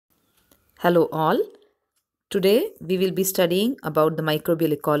Hello all. Today we will be studying about the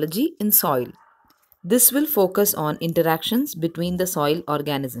microbial ecology in soil. This will focus on interactions between the soil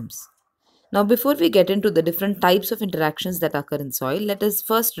organisms. Now before we get into the different types of interactions that occur in soil, let us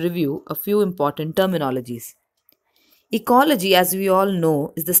first review a few important terminologies. Ecology, as we all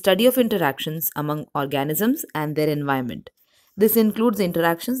know, is the study of interactions among organisms and their environment. This includes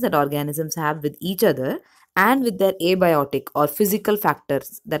interactions that organisms have with each other and with their abiotic or physical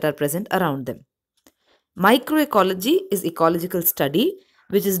factors that are present around them. Microecology is ecological study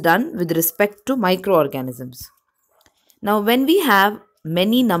which is done with respect to microorganisms. Now, when we have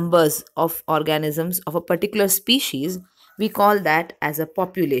many numbers of organisms of a particular species, we call that as a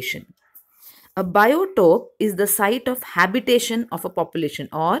population. A biotope is the site of habitation of a population,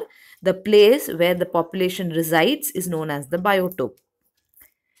 or the place where the population resides is known as the biotope.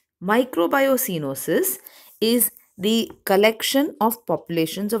 Microbiocenosis is the collection of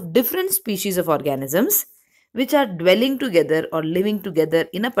populations of different species of organisms which are dwelling together or living together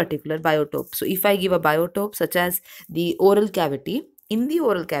in a particular biotope. So, if I give a biotope such as the oral cavity, in the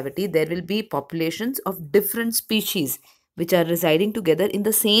oral cavity there will be populations of different species which are residing together in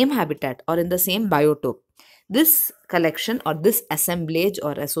the same habitat or in the same biotope. This collection or this assemblage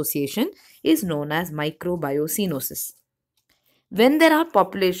or association is known as microbiocenosis. When there are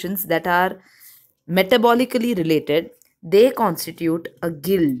populations that are metabolically related, they constitute a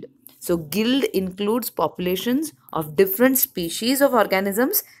guild. So, guild includes populations of different species of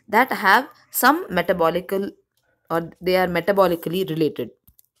organisms that have some metabolical or they are metabolically related.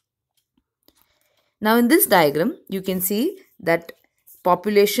 Now, in this diagram, you can see that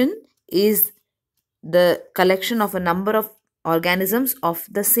population is the collection of a number of organisms of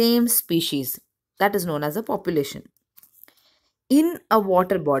the same species. That is known as a population. In a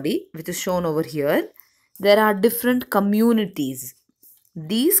water body, which is shown over here, there are different communities.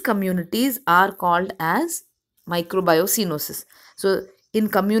 These communities are called as microbiocenosis. So, in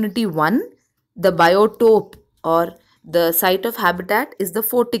community 1, the biotope or the site of habitat is the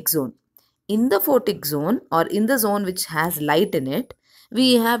photic zone. In the photic zone or in the zone which has light in it,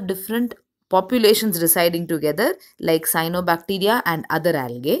 we have different populations residing together like cyanobacteria and other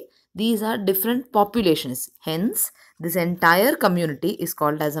algae. These are different populations. Hence, this entire community is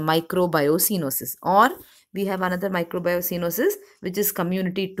called as a microbiocenosis. Or we have another microbiocenosis which is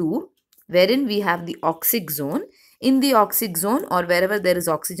community 2, wherein we have the oxic zone. In the oxic zone or wherever there is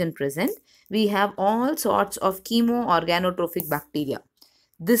oxygen present, we have all sorts of chemoorganotrophic bacteria.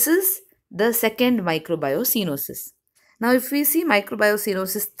 This is the second microbiocenosis. Now, if we see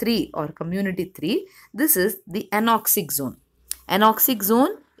microbiocenosis 3 or community 3, this is the anoxic zone. Anoxic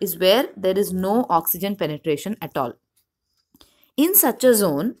zone is where there is no oxygen penetration at all. In such a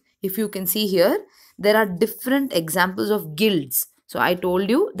zone, if you can see here, there are different examples of guilds. So, I told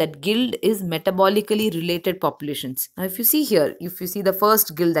you that guild is metabolically related populations. Now, if you see here, if you see the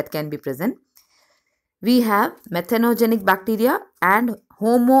first guild that can be present, we have methanogenic bacteria and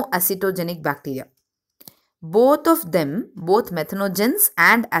homoacetogenic bacteria. Both of them, both methanogens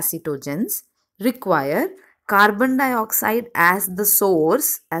and acetogens, require carbon dioxide as the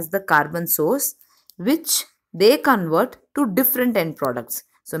source, as the carbon source, which they convert to different end products.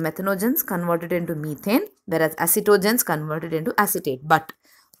 So, methanogens convert it into methane, whereas acetogens convert it into acetate. But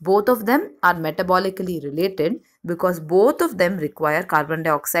both of them are metabolically related because both of them require carbon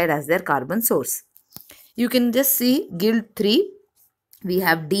dioxide as their carbon source. You can just see guild 3, we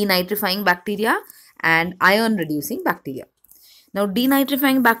have denitrifying bacteria and ion reducing bacteria. Now,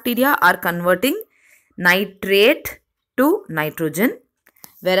 denitrifying bacteria are converting nitrate to nitrogen,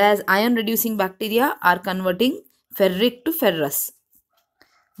 whereas ion reducing bacteria are converting ferric to ferrous.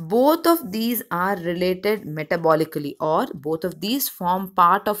 Both of these are related metabolically, or both of these form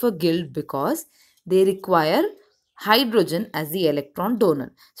part of a guild because they require hydrogen as the electron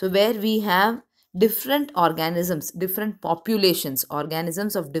donor. So, where we have different organisms, different populations,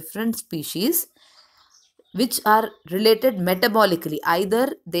 organisms of different species which are related metabolically,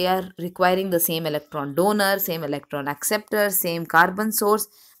 either they are requiring the same electron donor, same electron acceptor, same carbon source,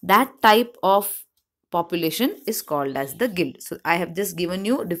 that type of population is called as the guild. So, I have just given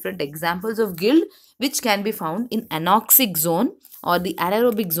you different examples of guild which can be found in anoxic zone or the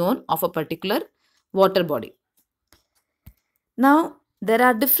anaerobic zone of a particular water body. Now, there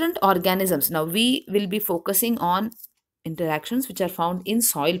are different organisms. Now, we will be focusing on interactions which are found in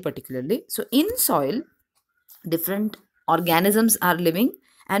soil particularly. So, in soil, different organisms are living,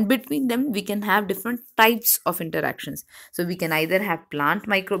 and between them we can have different types of interactions. So, we can either have plant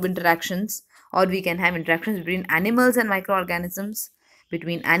microbe interactions, or we can have interactions between animals and microorganisms,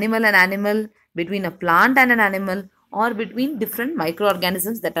 between animal and animal, between a plant and an animal, or between different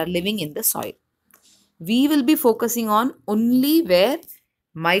microorganisms that are living in the soil. We will be focusing on only where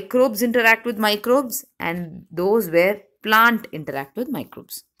microbes interact with microbes and those where plant interact with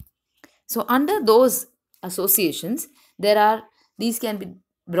microbes. So under those associations, these can be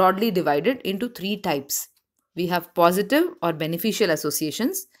broadly divided into three types. We have positive or beneficial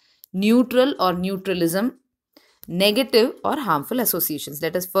associations, neutral or neutralism, negative or harmful associations.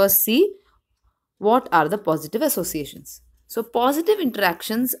 Let us first see what are the positive associations. So positive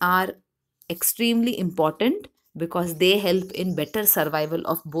interactions are extremely important because they help in better survival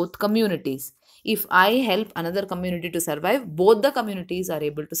of both communities. If I help another community to survive, both the communities are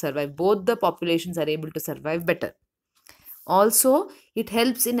able to survive, both the populations are able to survive better. Also, it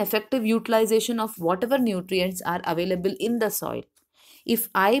helps in effective utilization of whatever nutrients are available in the soil. If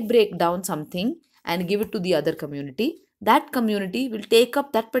I break down something and give it to the other community, that community will take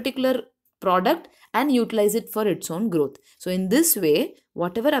up that particular product and utilize it for its own growth. So in this way,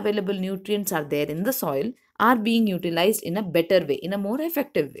 whatever available nutrients are there in the soil are being utilized in a better way, in a more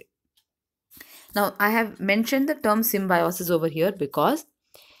effective way. Now, I have mentioned the term symbiosis over here because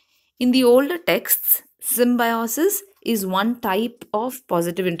in the older texts, symbiosis is one type of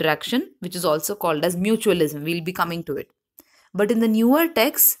positive interaction which is also called as mutualism. We'll be coming to it. But in the newer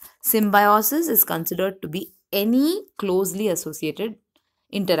texts, symbiosis is considered to be any closely associated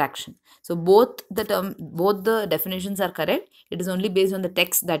interaction. So both the definitions are correct. It is only based on the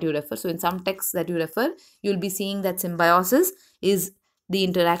text that you refer. So in some texts that you refer, you'll be seeing that symbiosis is the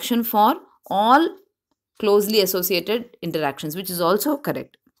interaction for all closely associated interactions, which is also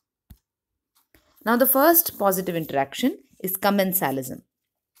correct. Now the first positive interaction is commensalism.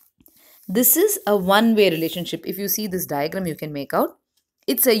 This is a one-way relationship. If you see this diagram, you can make out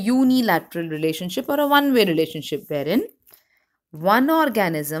it's a unilateral relationship or a one-way relationship wherein one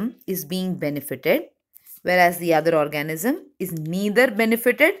organism is being benefited whereas the other organism is neither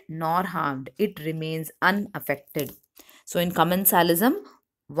benefited nor harmed. It remains unaffected. So in commensalism,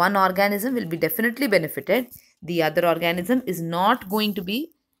 one organism will be definitely benefited. The other organism is not going to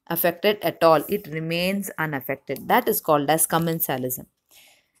be affected at all. It remains unaffected. That is called as commensalism.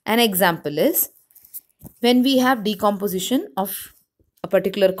 An example is when we have decomposition of a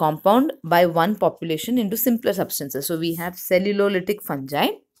particular compound by one population into simpler substances. So we have cellulolytic fungi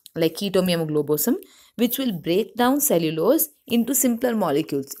like Chaetomium globosum, which will break down cellulose into simpler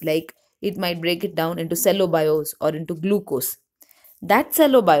molecules, like it might break it down into cellobiose or into glucose. That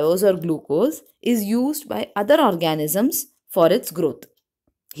cellobiose or glucose is used by other organisms for its growth.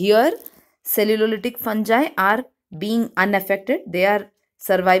 Here, cellulolytic fungi are being unaffected. They are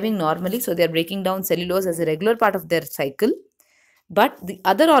surviving normally, so they are breaking down cellulose as a regular part of their cycle. But the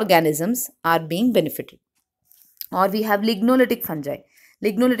other organisms are being benefited. Or we have lignolytic fungi.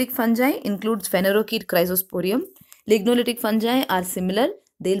 Lignolytic fungi includes phanerochaete chrysosporium. Lignolytic fungi are similar.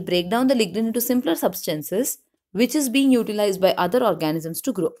 They'll break down the lignin into simpler substances, which is being utilized by other organisms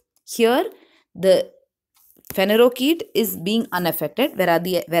to grow. Here, the phanerochaete is being unaffected,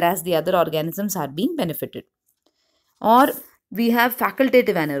 whereas the other organisms are being benefited. Or we have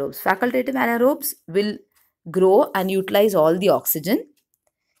facultative anaerobes. Facultative anaerobes will grow and utilize all the oxygen,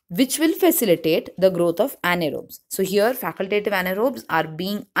 which will facilitate the growth of anaerobes. So here facultative anaerobes are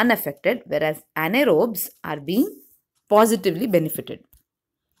being unaffected, whereas anaerobes are being positively benefited.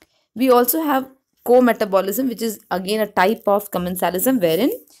 We also have co-metabolism, which is again a type of commensalism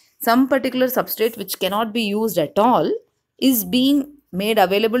wherein some particular substrate which cannot be used at all is being made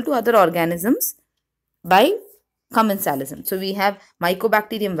available to other organisms by commensalism. So we have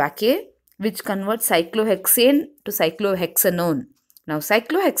Mycobacterium vaccae, which converts cyclohexane to cyclohexanone. Now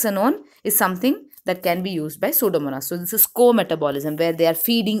cyclohexanone is something that can be used by Pseudomonas. So this is co-metabolism where they are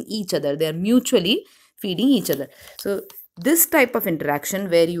feeding each other. They are mutually feeding each other. So this type of interaction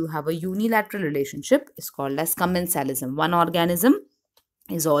where you have a unilateral relationship is called as commensalism. One organism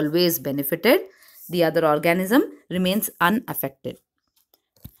is always benefited. The other organism remains unaffected.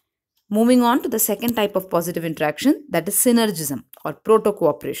 Moving on to the second type of positive interaction, that is synergism or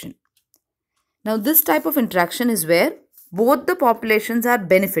proto-cooperation. Now this type of interaction is where both the populations are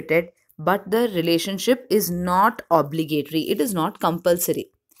benefited, but the relationship is not obligatory. It is not compulsory.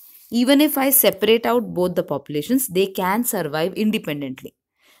 Even if I separate out both the populations, they can survive independently.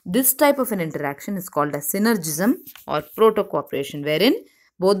 This type of an interaction is called as synergism or proto-cooperation, wherein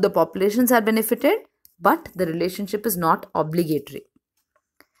both the populations are benefited, but the relationship is not obligatory.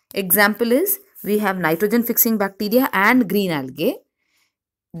 Example is, we have nitrogen fixing bacteria and green algae,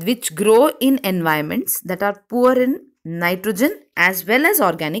 which grow in environments that are poor in nitrogen as well as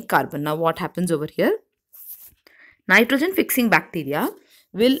organic carbon. Now what happens over here? Nitrogen fixing bacteria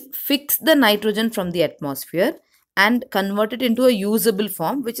will fix the nitrogen from the atmosphere and convert it into a usable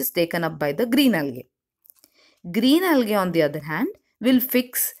form, which is taken up by the green algae. Green algae, on the other hand, will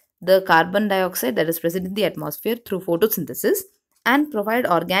fix the carbon dioxide that is present in the atmosphere through photosynthesis and provide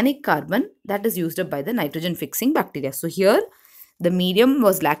organic carbon that is used up by the nitrogen fixing bacteria. So here the medium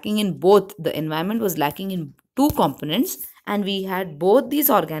was lacking in both, the environment was lacking in two components, and we had both these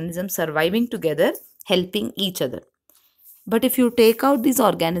organisms surviving together, helping each other. But if you take out these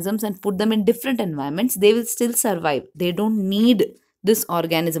organisms and put them in different environments, they will still survive. They don't need this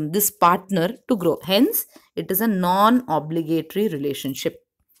organism, this partner to grow. Hence, it is a non-obligatory relationship.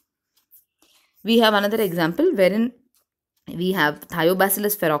 We have another example wherein we have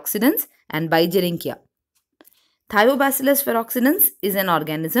Thiobacillus ferroxidans and Bigerinkia. Thiobacillus ferroxidans is an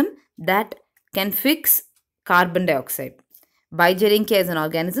organism that can fix carbon dioxide. Bigerinkia is an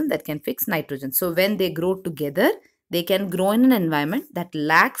organism that can fix nitrogen. So when they grow together, they can grow in an environment that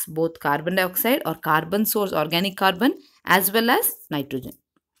lacks both carbon dioxide or carbon source, organic carbon, as well as nitrogen.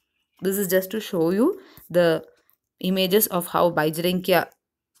 This is just to show you the images of how Bigerinkia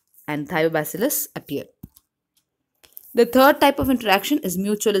and Thiobacillus appear. The third type of interaction is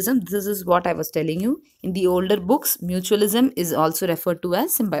mutualism. This is what I was telling you. In the older books, mutualism is also referred to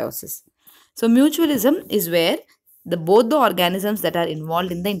as symbiosis. So mutualism is where both the organisms that are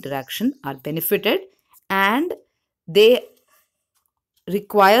involved in the interaction are benefited and they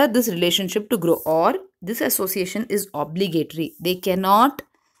require this relationship to grow, or this association is obligatory. They cannot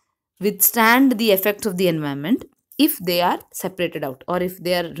withstand the effects of the environment if they are separated out, or if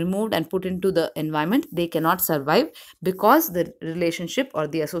they are removed and put into the environment, they cannot survive because the relationship or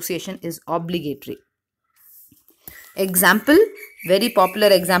the association is obligatory. Example, very popular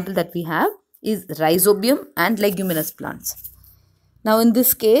example that we have is rhizobium and leguminous plants. Now in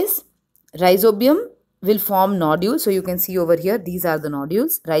this case, rhizobium will form nodules. So you can see over here, these are the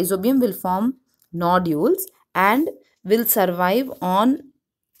nodules. Rhizobium will form nodules and will survive on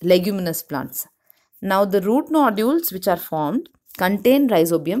leguminous plants. Now the root nodules which are formed contain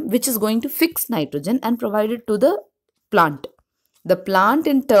rhizobium, which is going to fix nitrogen and provide it to the plant. The plant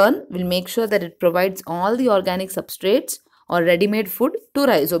in turn will make sure that it provides all the organic substrates or ready-made food to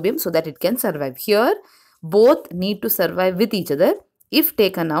rhizobium so that it can survive. Here both need to survive with each other. If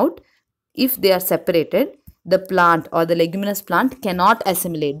taken out, if they are separated, the plant or the leguminous plant cannot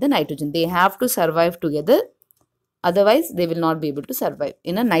assimilate the nitrogen. They have to survive together. Otherwise, they will not be able to survive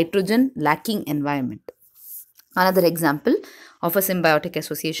in a nitrogen lacking environment. Another example of a symbiotic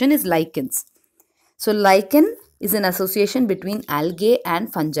association is lichens. So lichen is an association between algae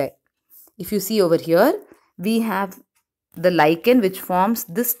and fungi. If you see over here, we have the lichen which forms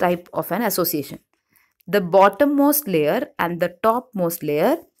this type of an association. The bottommost layer and the topmost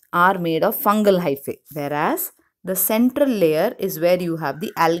layer are made of fungal hyphae, whereas the central layer is where you have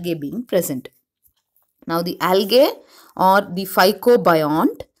the algae being present. Now the algae or the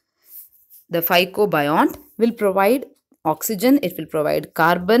phycobiont will provide oxygen, it will provide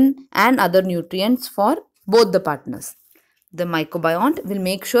carbon and other nutrients for both the partners. The microbiont will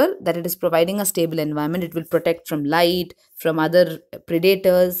make sure that it is providing a stable environment. It will protect from light, from other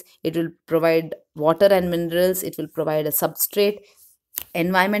predators. It will provide water and minerals. It will provide a substrate.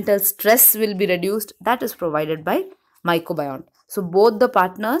 Environmental stress will be reduced. That is provided by microbiont. So both the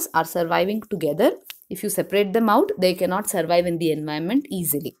partners are surviving together. If you separate them out, they cannot survive in the environment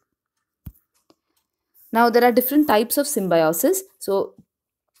easily. Now there are different types of symbiosis. So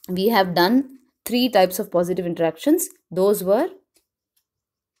we have done 3 types of positive interactions. Those were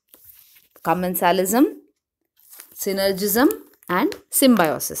commensalism, synergism and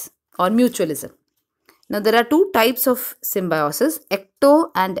symbiosis or mutualism. Now there are 2 types of symbiosis,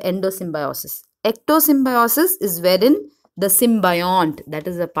 ecto and endosymbiosis. Ectosymbiosis is wherein the symbiont, that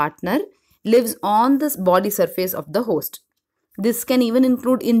is a partner, lives on the body surface of the host. This can even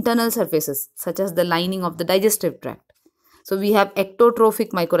include internal surfaces such as the lining of the digestive tract. So we have ectotrophic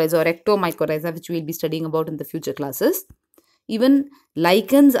mycorrhiza or ectomycorrhiza, which we will be studying about in the future classes. Even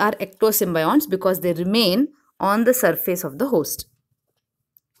lichens are ectosymbionts because they remain on the surface of the host.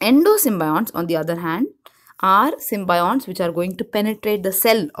 Endosymbionts, on the other hand, are symbionts which are going to penetrate the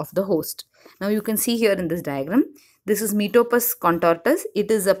cell of the host. Now you can see here in this diagram, this is Metopus contortus. It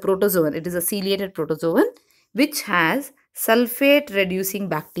is a protozoan. It is a ciliated protozoan which has sulfate reducing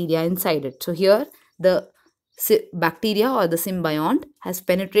bacteria inside it. So here the bacteria or the symbiont has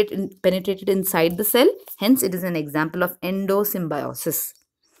penetrated inside the cell. Hence it is an example of endosymbiosis.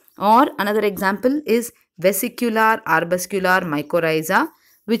 Or another example is vesicular arbuscular mycorrhiza,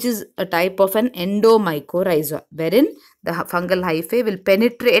 which is a type of an endomycorrhiza wherein the fungal hyphae will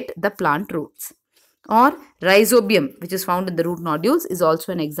penetrate the plant roots. Or rhizobium, which is found in the root nodules, is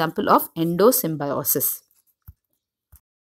also an example of endosymbiosis.